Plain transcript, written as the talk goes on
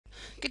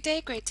Good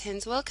day, grade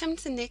 10s. Welcome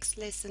to the next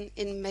lesson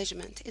in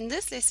measurement. In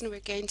this lesson,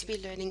 we're going to be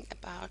learning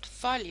about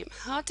volume,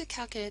 how to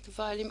calculate the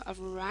volume of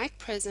right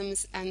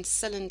prisms and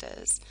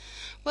cylinders.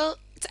 Well,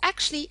 it's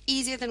actually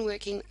easier than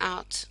working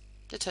out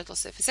the total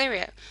surface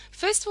area.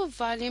 First of all,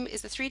 volume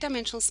is the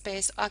three-dimensional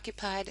space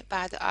occupied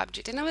by the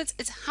object. In other words,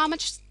 it's how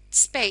much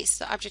space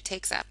the object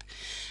takes up.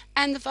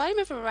 And the volume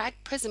of a right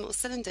prism or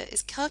cylinder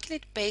is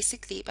calculated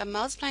basically by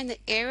multiplying the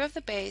area of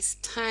the base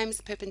times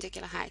the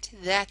perpendicular height.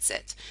 That's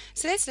it.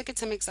 So let's look at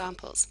some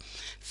examples.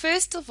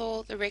 First of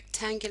all, the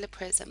rectangular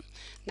prism.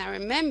 Now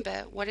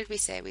remember, what did we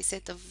say? We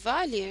said the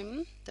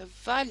volume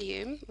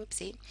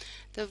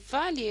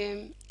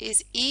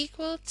is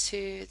equal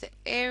to the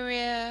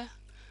area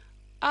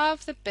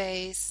of the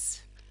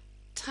base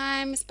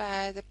times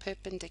by the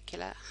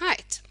perpendicular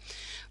height.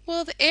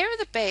 Well, the area of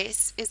the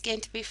base is going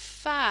to be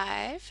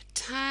 5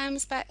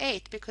 times by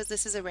 8 because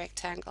this is a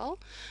rectangle.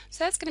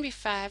 So that's going to be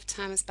 5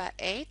 times by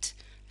 8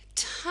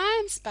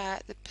 times by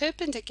the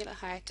perpendicular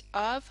height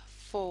of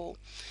 4.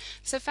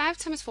 So 5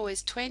 times 4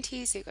 is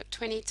 20, so you've got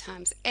 20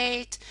 times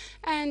 8,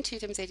 and 2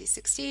 times 8 is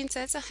 16, so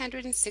that's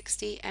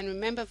 160. And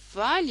remember,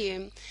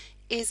 volume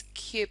is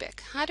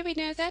cubic. How do we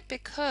know that?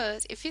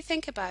 Because if you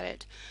think about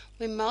it,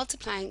 we're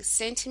multiplying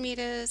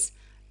centimeters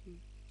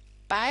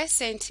by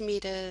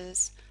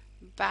centimeters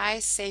by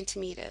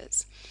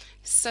centimeters.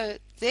 So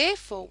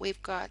therefore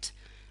we've got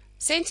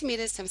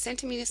centimeters times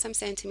centimeters times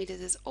centimeters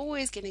is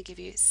always going to give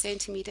you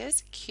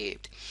centimeters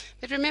cubed.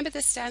 But remember,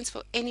 this stands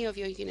for any of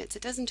your units.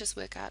 It doesn't just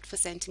work out for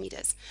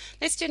centimeters.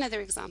 Let's do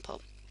another example.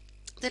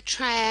 The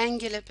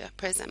triangular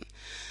prism.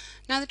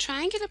 Now the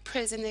triangular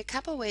prism, there are a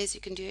couple of ways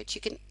you can do it.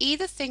 You can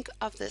either think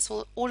of this,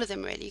 or all of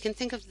them really. You can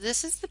think of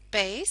this as the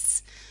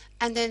base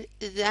and then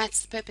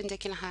that's the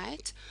perpendicular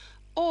height.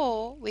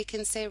 Or we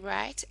can say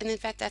right, and in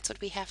fact that's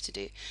what we have to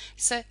do.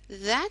 So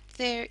that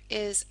there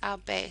is our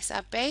base.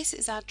 Our base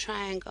is our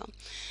triangle.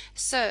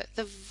 So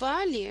the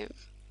volume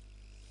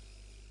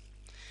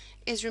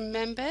is,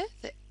 remember,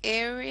 the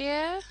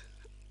area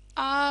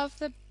of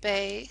the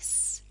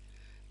base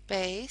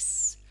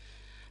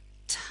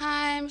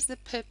times the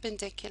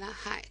perpendicular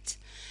height.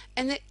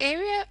 And the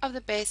area of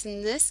the base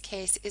in this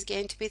case is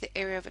going to be the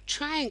area of a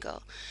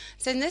triangle.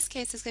 So in this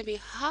case it's going to be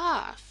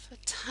half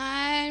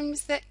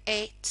times the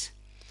 8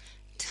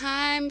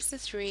 times the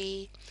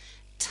 3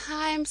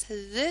 times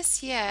this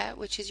here,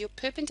 which is your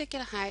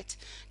perpendicular height,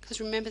 because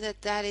remember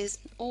that is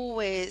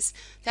always,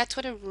 that's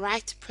what a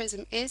right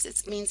prism is.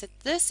 It means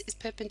that this is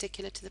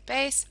perpendicular to the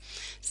base,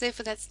 so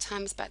therefore that's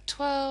times by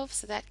 12,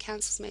 so that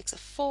cancels, makes a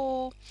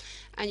 4,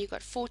 and you've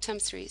got 4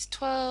 times 3 is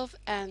 12,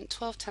 and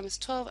 12 times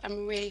 12,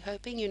 I'm really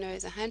hoping you know,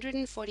 is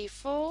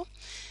 144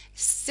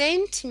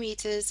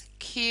 centimeters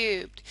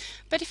cubed.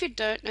 But if you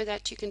don't know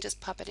that, you can just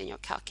pop it in your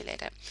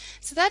calculator.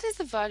 So that is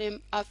the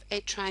volume of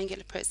a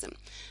triangular prism.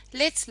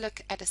 Let's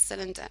look at a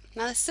cylinder.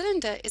 Now the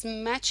cylinder is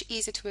much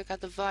easier to work out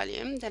the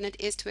volume than it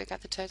is to work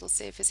out the total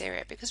surface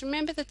area, because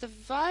remember that the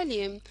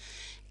volume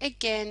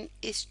again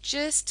is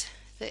just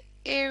the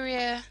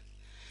area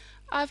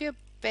of your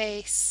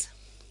base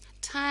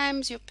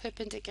times your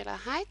perpendicular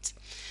height,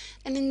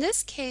 and in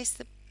this case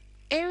the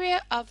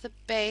area of the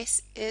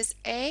base is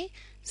a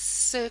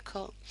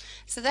circle,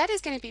 so that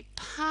is going to be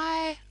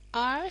pi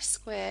r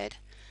squared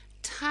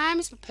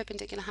times the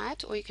perpendicular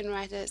height, or you can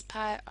write it as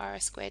pi r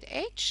squared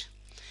h.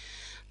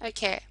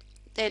 Okay,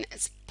 then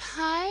it's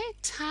pi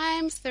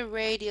times the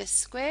radius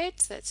squared,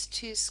 so that's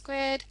 2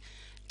 squared,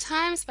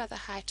 times by the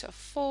height of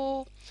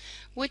 4,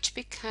 which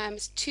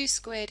becomes 2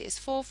 squared is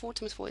 4, 4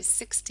 times 4 is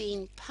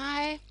 16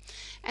 pi.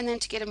 And then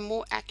to get a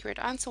more accurate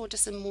answer, or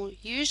just a more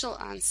usual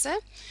answer,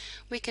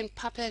 we can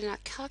pop it in our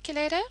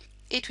calculator.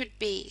 It would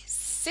be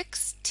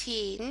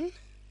 16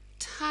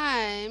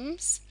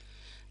 times,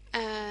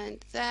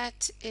 and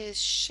that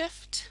is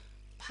shift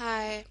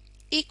pi,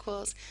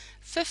 equals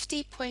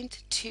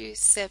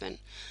 50.27.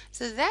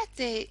 So that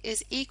there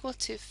is equal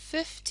to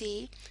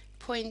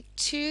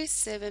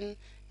 50.27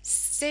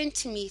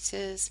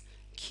 centimeters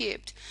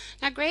cubed.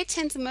 Now grade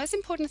 10, the most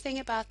important thing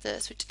about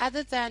this, which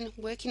other than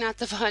working out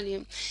the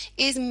volume,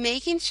 is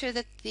making sure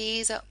that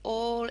these are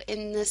all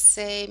in the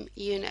same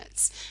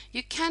units.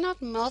 You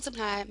cannot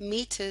multiply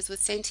meters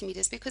with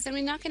centimeters, because then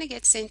we're not going to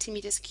get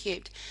centimeters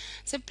cubed.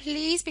 So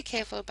please be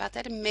careful about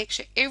that and make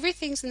sure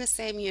everything's in the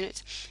same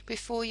unit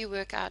before you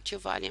work out your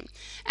volume.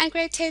 And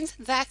grade 10s,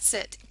 that's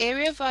it.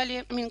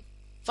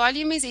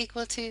 Volume is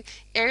equal to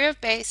area of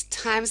base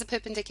times the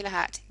perpendicular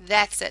height.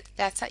 That's it.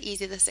 That's how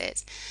easy this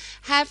is.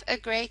 Have a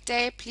great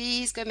day.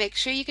 Please go make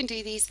sure you can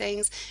do these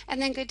things,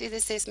 and then go do the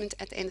assessment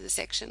at the end of the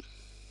section.